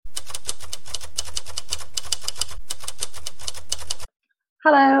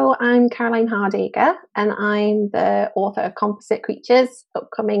Hello, I'm Caroline Hardacre, and I'm the author of Composite Creatures,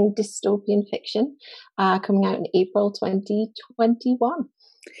 upcoming dystopian fiction, coming out in April 2021.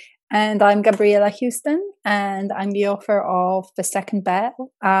 And I'm Gabriella Houston, and I'm the author of The Second Bed,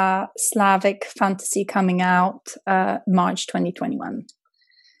 Slavic fantasy coming out March 2021.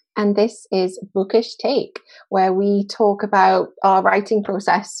 And this is Bookish Take, where we talk about our writing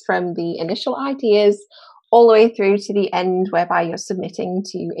process from the initial ideas all the way through to the end, whereby you're submitting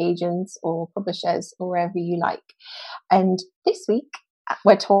to agents or publishers or wherever you like. And this week,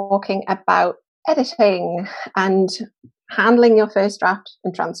 we're talking about editing and handling your first draft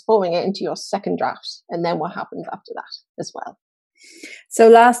and transforming it into your second draft, and then what happens after that as well. So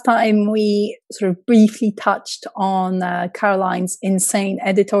last time we sort of briefly touched on Caroline's insane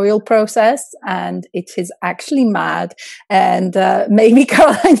editorial process, and it is actually mad. And maybe,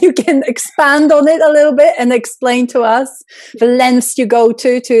 Caroline, you can expand on it a little bit and explain to us the lengths you go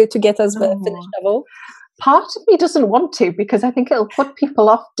to get us the finished novel. Part of me doesn't want to, because I think it'll put people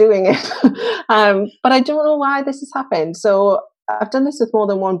off doing it. But I don't know why this has happened. So I've done this with more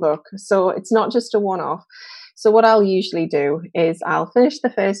than one book, so it's not just a one-off. So what I'll usually do is I'll finish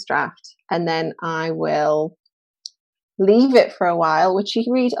the first draft and then I will leave it for a while, which you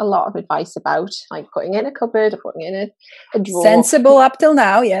read a lot of advice about, like putting it in a cupboard or putting it in a drawer. Sensible up till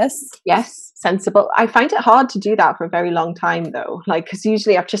now, yes. Yes, sensible. I find it hard to do that for a very long time, though, because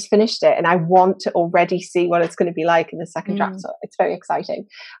usually I've just finished it and I want to already see what it's going to be like in the second draft. So it's very exciting.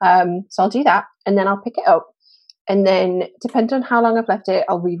 So I'll do that and then I'll pick it up. And then, depending on how long I've left it,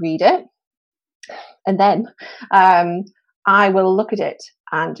 I'll reread it. And then I will look at it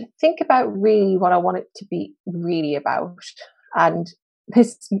and think about really what I want it to be really about. And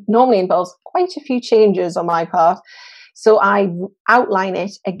this normally involves quite a few changes on my part. So I outline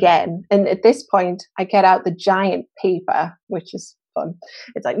it again. And at this point, I get out the giant paper, which is fun.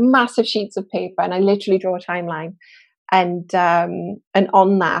 It's like massive sheets of paper, and I literally draw a timeline. And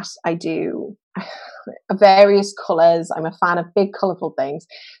on that, I do various colors. I'm a fan of big colorful things,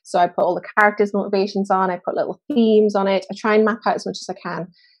 so I put all the characters' motivations on. I put little themes on it. I try and map out as much as I can,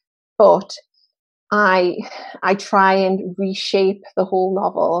 but I try and reshape the whole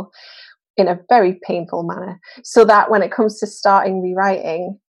novel in a very painful manner, so that when it comes to starting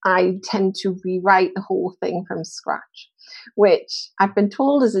rewriting, I tend to rewrite the whole thing from scratch, which I've been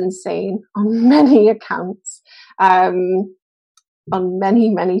told is insane on many accounts. On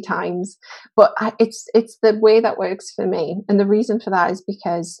many times, but it's the way that works for me. And the reason for that is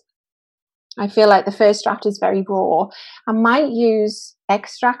because I feel like the first draft is very raw. I might use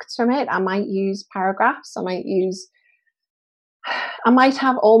extracts from it, I might use paragraphs, I might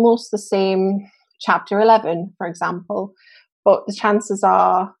have almost the same chapter 11, for example, but the chances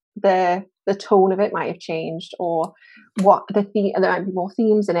are the tone of it might have changed, or what there might be more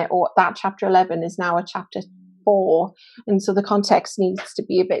themes in it, or that chapter 11 is now a chapter 4, and so the context needs to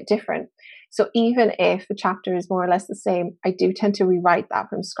be a bit different. So even if the chapter is more or less the same, I do tend to rewrite that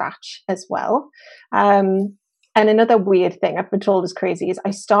from scratch as well. And another weird thing I've been told is crazy is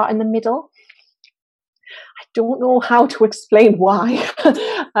I start in the middle. I don't know how to explain why,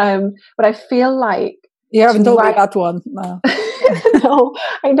 but I feel like you haven't told me that one. No. No,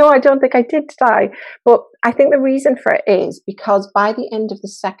 I know, I don't think I did die, but I think the reason for it is because by the end of the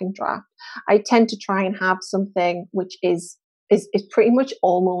second draft, I tend to try and have something which is pretty much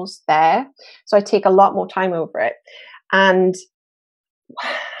almost there. So I take a lot more time over it, and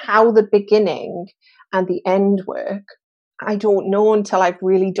how the beginning and the end work, I don't know until I've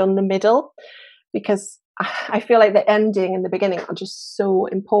really done the middle, because I feel like the ending and the beginning are just so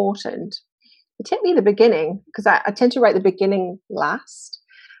important. Particularly the beginning, because I tend to write the beginning last.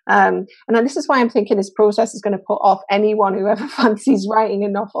 And then this is why I'm thinking this process is going to put off anyone who ever fancies writing a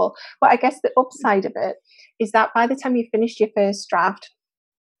novel. But I guess the upside of it is that by the time you finished your first draft,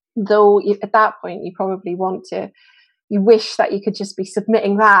 though at that point you probably you wish that you could just be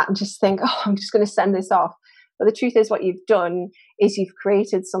submitting that and just think, oh, I'm just going to send this off. But the truth is, what you've done is you've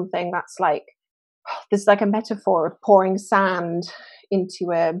created something that's like, there's like a metaphor of pouring sand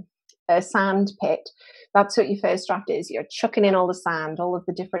into a sand pit. That's what your first draft is. You're chucking in all the sand, all of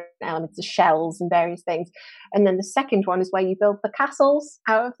the different elements, the shells and various things. And then the second one is where you build the castles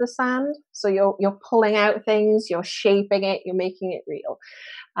out of the sand. So you're pulling out things, you're shaping it, you're making it real.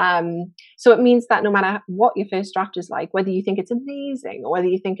 So it means that no matter what your first draft is like, whether you think it's amazing or whether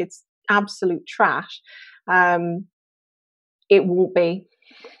you think it's absolute trash, it won't be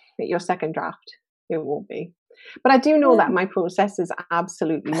your second draft. It won't be. But I do know that my process is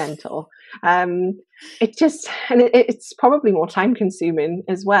absolutely mental. It's probably more time consuming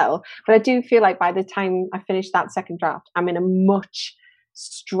as well. But I do feel like by the time I finish that second draft, I'm in a much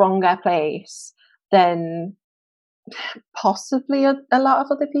stronger place than possibly a lot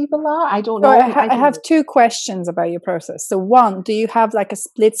of other people are. I don't know. So I have two questions about your process. So one, do you have like a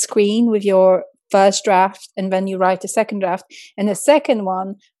split screen with your first draft and then you write a second draft? And the second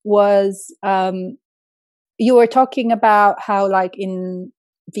one was, you were talking about how like in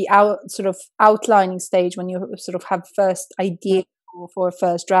the sort of outlining stage, when you sort of have first idea for a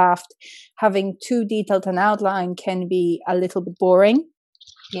first draft, having too detailed an outline can be a little bit boring.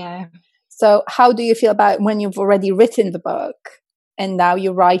 Yeah. So how do you feel about when you've already written the book and now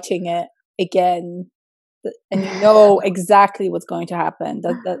you're writing it again and you know exactly what's going to happen?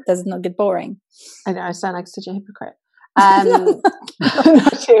 Does it not get boring? I know, I sound like such a hypocrite.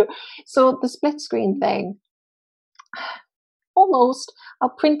 Not true. So the split screen thing, almost,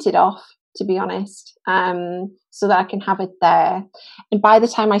 I'll print it off, to be honest, so that I can have it there. And by the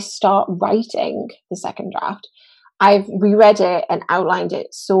time I start writing the second draft, I've reread it and outlined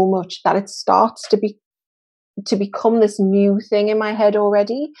it so much that it starts to become this new thing in my head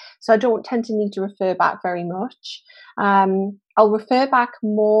already. So I don't tend to need to refer back very much. I'll refer back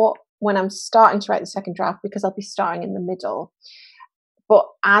more when I'm starting to write the second draft, because I'll be starting in the middle. But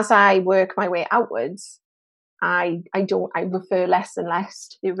as I work my way outwards, I refer less and less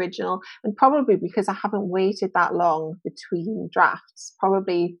to the original, and probably because I haven't waited that long between drafts,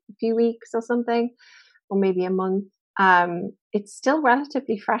 probably a few weeks or something, or maybe a month. It's still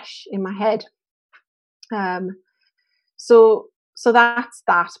relatively fresh in my head. So that's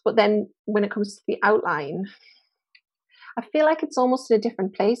that. But then when it comes to the outline, I feel like it's almost in a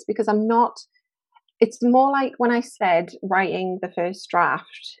different place, because it's more like when I said writing the first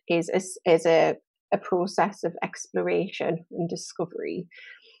draft is a process of exploration and discovery.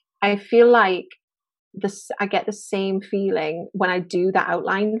 I feel like I get the same feeling when I do the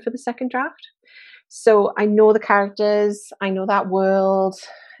outline for the second draft. So I know the characters, I know that world,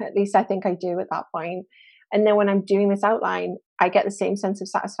 at least I think I do at that point. And then when I'm doing this outline, I get the same sense of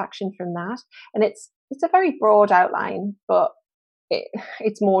satisfaction from that. And it's a very broad outline, but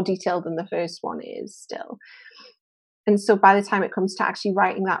it's more detailed than the first one is still. And so by the time it comes to actually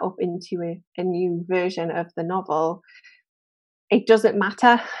writing that up into a new version of the novel, it doesn't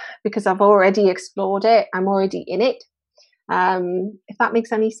matter, because I've already explored it. I'm already in it. If that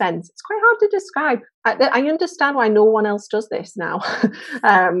makes any sense. It's quite hard to describe. I understand why no one else does this now,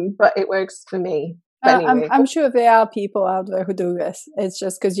 but it works for me. Anyway. I'm sure there are people out there who do this. It's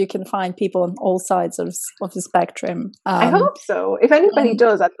just because you can find people on all sides of the spectrum. I hope so. If anybody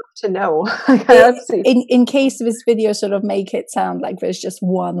does, I'd love to know. In case this video sort of make it sound like there's just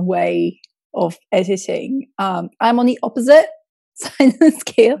one way of editing, I'm on the opposite side of the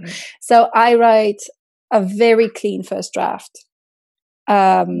scale. So I write a very clean first draft.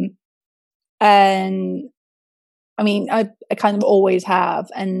 And I mean, I kind of always have.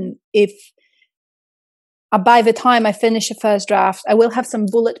 And if by the time I finish a first draft, I will have some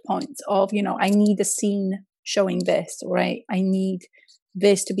bullet points of, I need a scene showing this, or I need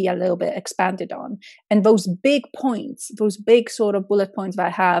this to be a little bit expanded on. And those big points, those big sort of bullet points that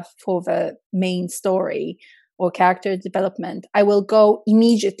I have for the main story or character development, I will go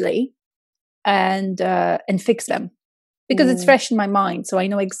immediately and fix them, because it's fresh in my mind. So I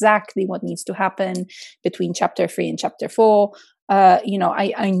know exactly what needs to happen between chapter 3 and chapter 4. I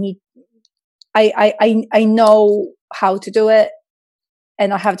know how to do it,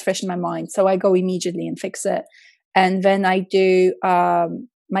 and I have it fresh in my mind. So I go immediately and fix it. And then I do,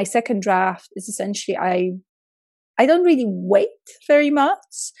 my second draft is essentially, I don't really wait very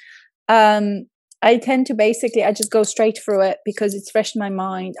much. I tend to I just go straight through it, because it's fresh in my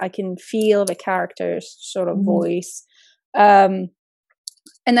mind. I can feel the character's sort of voice. And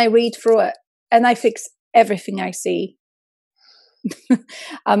I read through it and I fix everything I see.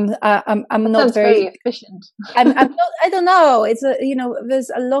 I'm not very efficient. I'm not, I don't know. It's there's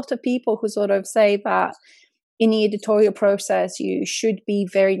a lot of people who sort of say that in the editorial process, you should be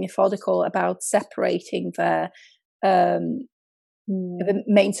very methodical about separating the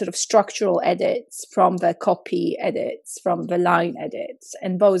main sort of structural edits from the copy edits, from the line edits,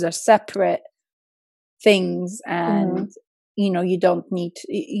 and those are separate things. And you don't need to,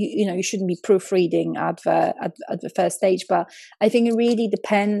 you shouldn't be proofreading at the first stage. But I think it really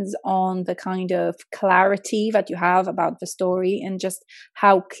depends on the kind of clarity that you have about the story and just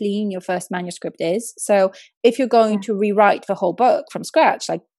how clean your first manuscript is. So if you're going to rewrite the whole book from scratch,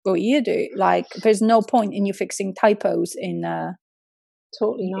 like what you do, like there's no point in you fixing typos in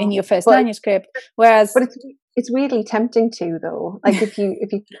totally not. In your first manuscript. Whereas, but it's weirdly tempting to, though. Like if you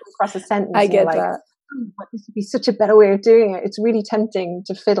come across a sentence, I get that. but this would be such a better way of doing it. It's really tempting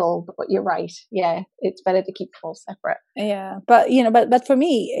to fiddle, but you're right. Yeah, it's better to keep them all separate. Yeah, but but for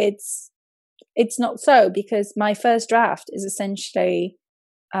me, it's not so, because my first draft is essentially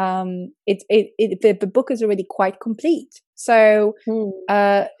the book is already quite complete. So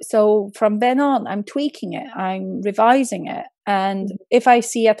so from then on, I'm tweaking it, I'm revising it, and if I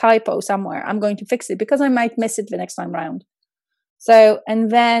see a typo somewhere, I'm going to fix it, because I might miss it the next time round. So,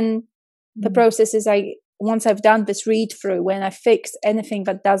 and then the process is, once I've done this read through, when I fix anything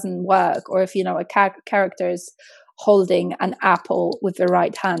that doesn't work, or if a character is holding an apple with the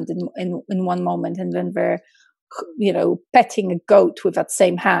right hand in one moment, and then they're petting a goat with that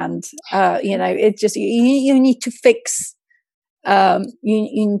same hand, it's just you need to fix you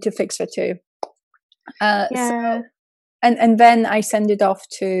need to fix it too. So, and then I send it off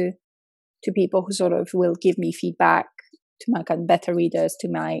to people who sort of will give me feedback, to my kind of beta readers, to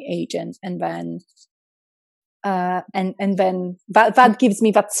my agent, and then and then that gives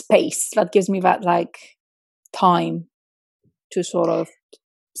me that space, that gives me that like time to sort of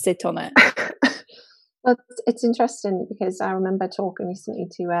sit on it. Well, it's interesting, because I remember talking recently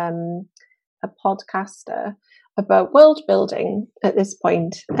to a podcaster about world building at this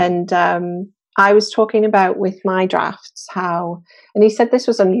point, and I was talking about with my drafts how, and he said this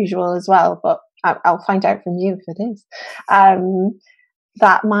was unusual as well, but I'll find out from you if it is,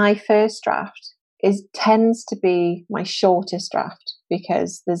 that my first draft tends to be my shortest draft,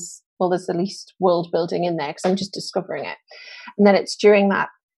 because there's the least world building in there, because I'm just discovering it, and then it's during that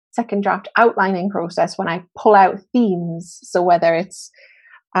second draft outlining process when I pull out themes. So whether it's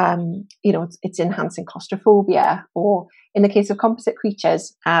it's enhancing claustrophobia, or in the case of composite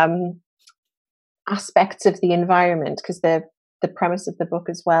creatures, aspects of the environment, because the premise of the book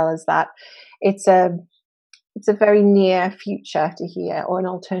as well is that it's a very near future to here, or an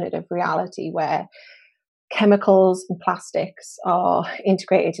alternative reality where chemicals and plastics are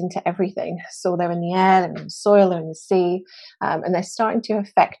integrated into everything. So they're in the air, they're in the soil, they're in the sea, and they're starting to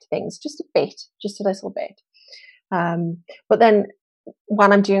affect things just a little bit. But then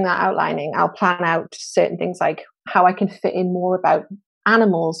when I'm doing that outlining, I'll plan out certain things, like how I can fit in more about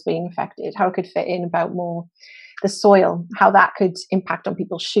animals being affected, how I could fit in about more the soil, how that could impact on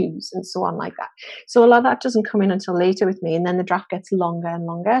people's shoes, and so on, like that. So a lot of that doesn't come in until later with me, and then the draft gets longer and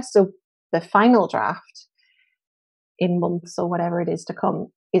longer. So the final draft, in months or whatever it is to come,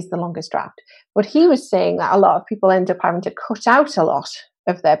 is the longest draft. But he was saying that a lot of people end up having to cut out a lot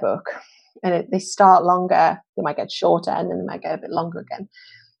of their book, and they start longer, they might get shorter, and then they might get a bit longer again.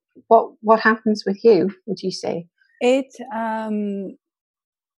 What happens with you, would you say? It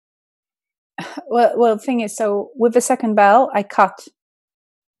well, the thing is, so with the second bell, I cut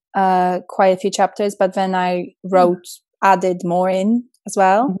quite a few chapters, but then I added more in as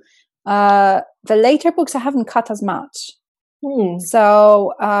well. The later books I haven't cut as much.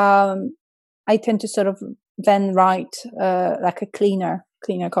 So I tend to sort of then write like a cleaner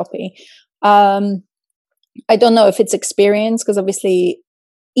copy. I don't know if it's experience, because obviously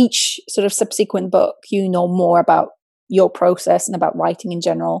each sort of subsequent book, more about your process and about writing in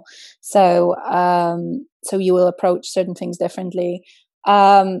general. So so you will approach certain things differently.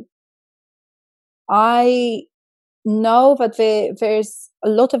 I know that there's a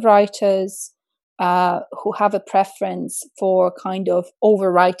lot of writers who have a preference for kind of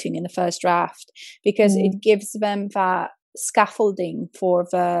overwriting in the first draft, because it gives them that scaffolding for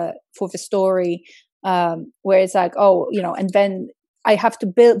the story, where it's like, and then I have to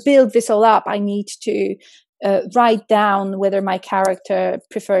build this all up. I need to write down whether my character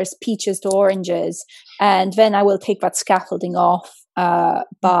prefers peaches to oranges, and then I will take that scaffolding off,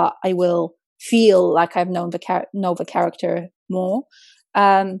 but I will feel like I've know the character more.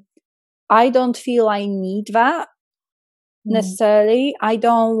 I don't feel I need that necessarily. I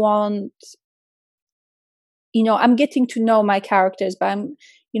don't want, I'm getting to know my characters, but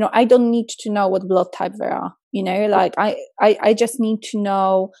I don't need to know what blood type they are. Like I just need to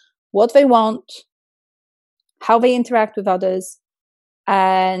know what they want, how they interact with others,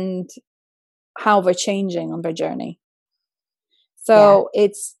 and how they're changing on their journey. So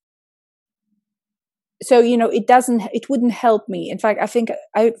it wouldn't help me. In fact, I think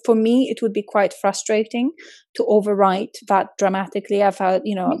for me, it would be quite frustrating to overwrite that dramatically. I've had,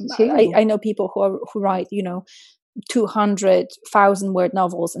 I know people who write, 200,000 word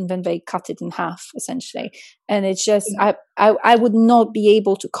novels, and then they cut it in half essentially. And it's just, I would not be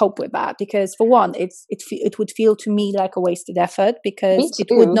able to cope with that, because for one, it would feel to me like a wasted effort, because it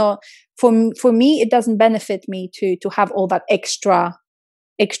would not, for me, it doesn't benefit me to have all that extra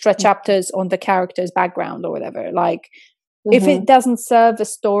chapters on the character's background or whatever. Like, If it doesn't serve a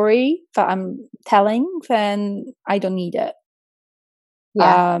story that I'm telling, then I don't need it.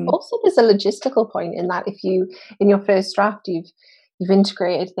 Yeah. Also, there's a logistical point in that if you, in your first draft, you've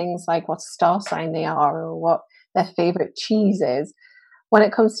integrated things like what star sign they are or what their favorite cheese is. When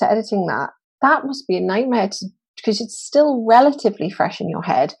it comes to editing that must be a nightmare because it's still relatively fresh in your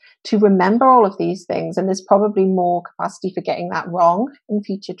head to remember all of these things. And there's probably more capacity for getting that wrong in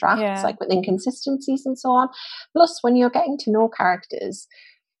future drafts, like with inconsistencies and so on. Plus, when you're getting to know characters,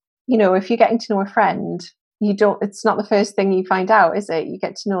 if you're getting to know a friend, it's not the first thing you find out, is it? You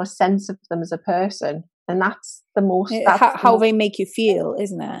get to know a sense of them as a person. And that's the most, how they make you feel,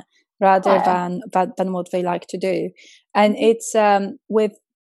 isn't it? Rather than what they like to do. And it's with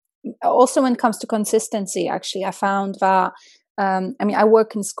also when it comes to consistency, actually, I found that I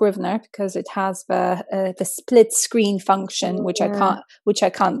work in Scrivener because it has the split screen function, which I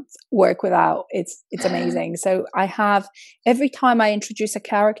can't work without. It's amazing. So I have, every time I introduce a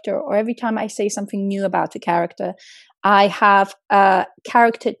character or every time I say something new about the character, I have a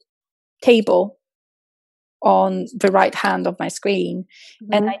character table on the right hand of my screen,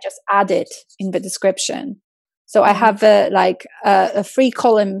 and I just add it in the description. So I have a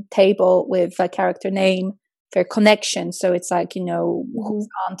 3-column table with a character name, their connection. So it's like, whose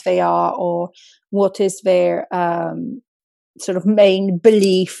aunt they are, or what is their sort of main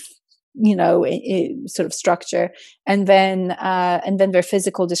belief, sort of structure, and then their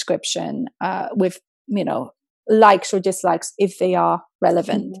physical description with likes or dislikes if they are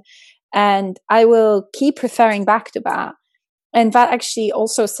relevant. And I will keep referring back to that. And that actually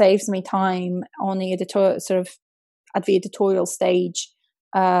also saves me time on the editorial, sort of at the editorial stage,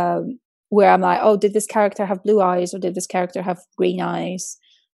 where I'm like, oh, did this character have blue eyes or did this character have green eyes?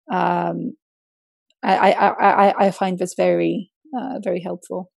 I find this very, very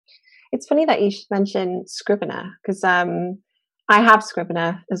helpful. It's funny that you should mention Scrivener, because I have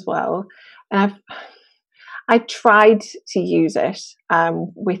Scrivener as well. And I tried to use it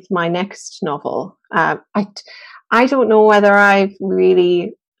with my next novel. I don't know whether I've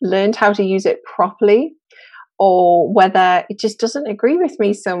really learned how to use it properly or whether it just doesn't agree with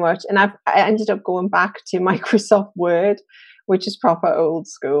me so much. And I ended up going back to Microsoft Word, which is proper old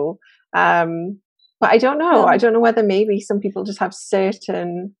school. But I don't know. I don't know whether maybe some people just have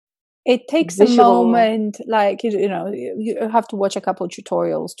certain... It takes a moment, like, you have to watch a couple of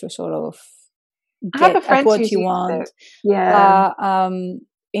tutorials to sort of get at what you want. Yeah.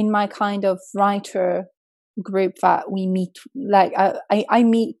 In my kind of writer group that we meet, like I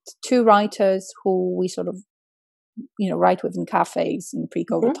meet 2 writers who we sort of write with in cafes in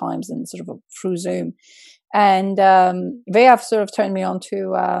pre-COVID times and sort of through Zoom, and they have sort of turned me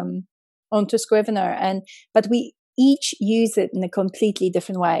onto Scrivener, but we each use it in a completely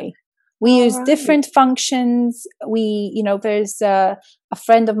different way. We use different functions. There's a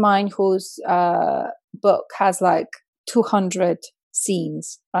friend of mine whose book has like 200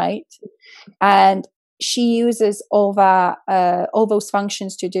 scenes, right? And she uses all those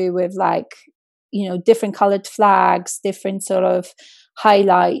functions to do with like, different colored flags, different sort of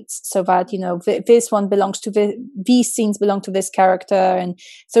highlights, so that, this one belongs to these scenes belong to this character. And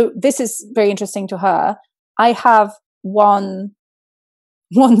so this is very interesting to her. I have one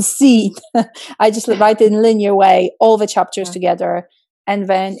scene. I just write it in linear way, all the chapters together, and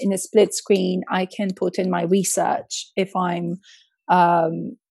then in a split screen I can put in my research if I'm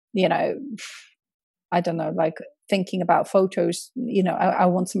I don't know, like thinking about photos, I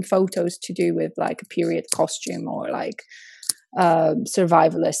want some photos to do with like a period costume or like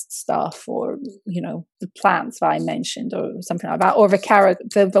survivalist stuff, or the plants that I mentioned or something like that, or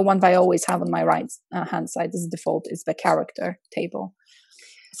the one that I always have on my right hand side as default is the character table.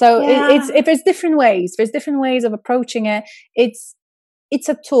 So there's different ways. There's different ways of approaching it. It's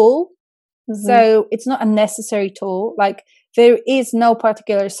a tool, so it's not a necessary tool. Like there is no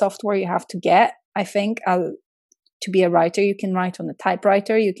particular software you have to get. I think to be a writer, you can write on a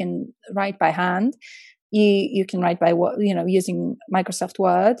typewriter. You can write by hand. You can write by using Microsoft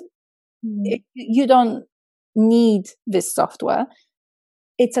Word. You don't need this software.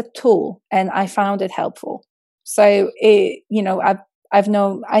 It's a tool, and I found it helpful. So I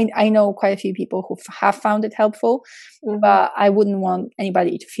know quite a few people who have found it helpful, but I wouldn't want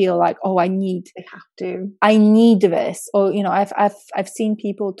anybody to feel like, oh, I need this, or I've seen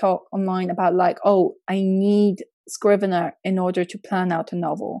people talk online about like, oh, I need Scrivener in order to plan out a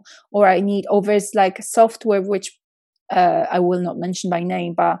novel, or there's like software which I will not mention by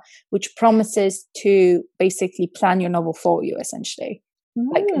name, but which promises to basically plan your novel for you, essentially.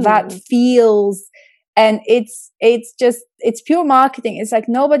 Like that feels. And it's pure marketing. It's like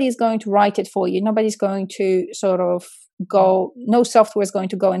nobody's going to write it for you. Nobody's going to sort of no software is going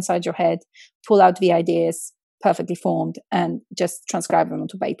to go inside your head, pull out the ideas perfectly formed and just transcribe them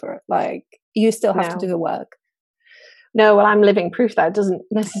onto paper. Like, you still have to do the work. No, well, I'm living proof that it doesn't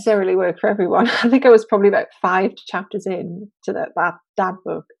necessarily work for everyone. I think I was probably about 5 chapters in to that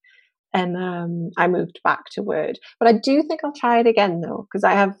book, and I moved back to Word. But I do think I'll try it again, though, because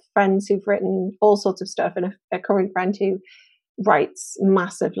I have friends who've written all sorts of stuff, and a current friend who writes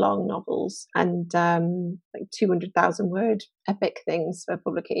massive long novels and like 200,000 word epic things for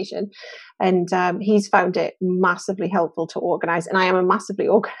publication, and he's found it massively helpful to organize, and I am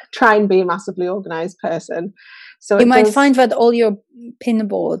try and be a massively organized person, so you might find that all your pin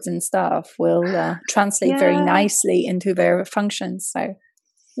boards and stuff will translate very nicely into their functions. So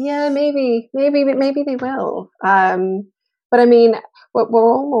yeah, maybe they will. But I mean,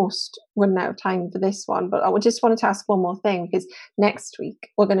 we're almost running out of time for this one, but I just wanted to ask one more thing, because next week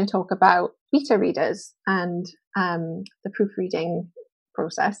we're going to talk about beta readers and the proofreading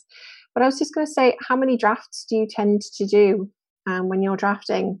process. But I was just going to say, how many drafts do you tend to do when you're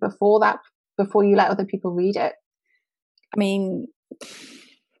drafting before you let other people read it? I mean,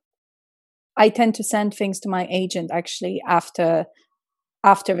 I tend to send things to my agent actually after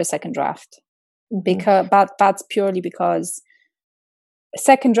the second draft. Because that's purely because a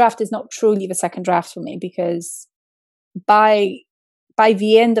second draft is not truly the second draft for me, because by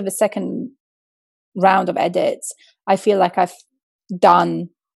the end of the second round of edits, I feel like I've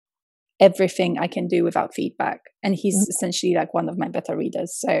done everything I can do without feedback, and he's essentially like one of my beta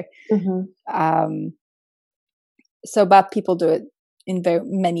readers. So but people do it in very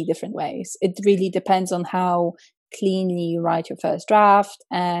many different ways. It really depends on how cleanly you write your first draft,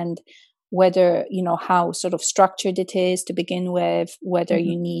 and whether, how sort of structured it is to begin with, whether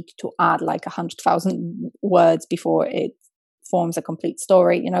you need to add like 100,000 words before it forms a complete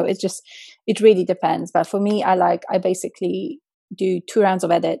story. It really depends. But for me, I basically do 2 rounds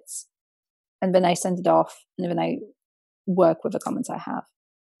of edits, and then I send it off, and then I work with the comments I have,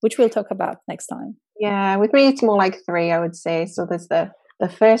 which we'll talk about next time. Yeah, with me it's more like 3, I would say. So there's the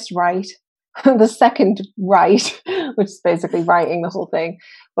first write, the second write, which is basically writing the whole thing.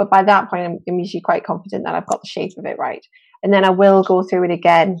 But by that point, I'm usually quite confident that I've got the shape of it right. And then I will go through it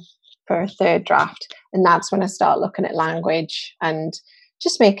again for a third draft. And that's when I start looking at language and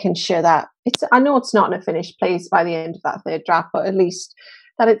just making sure that I know it's not in a finished place by the end of that third draft, but at least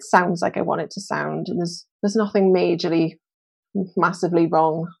that it sounds like I want it to sound. And there's nothing majorly massively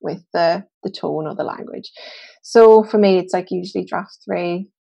wrong with the tone or the language. So for me, it's like usually draft 3.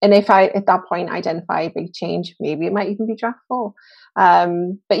 And if I, at that point, identify a big change, maybe it might even be draft 4.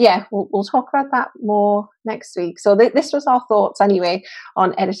 But yeah, we'll talk about that more next week. So this was our thoughts anyway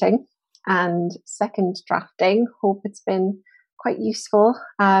on editing and second drafting. Hope it's been quite useful.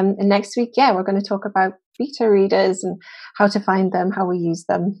 And next week, we're going to talk about beta readers and how to find them, how we use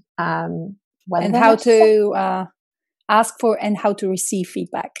them, and how to ask for and how to receive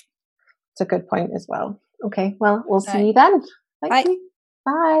feedback. It's a good point as well. Okay, well, we'll see you then. Thank you.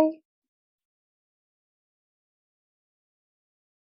 Bye.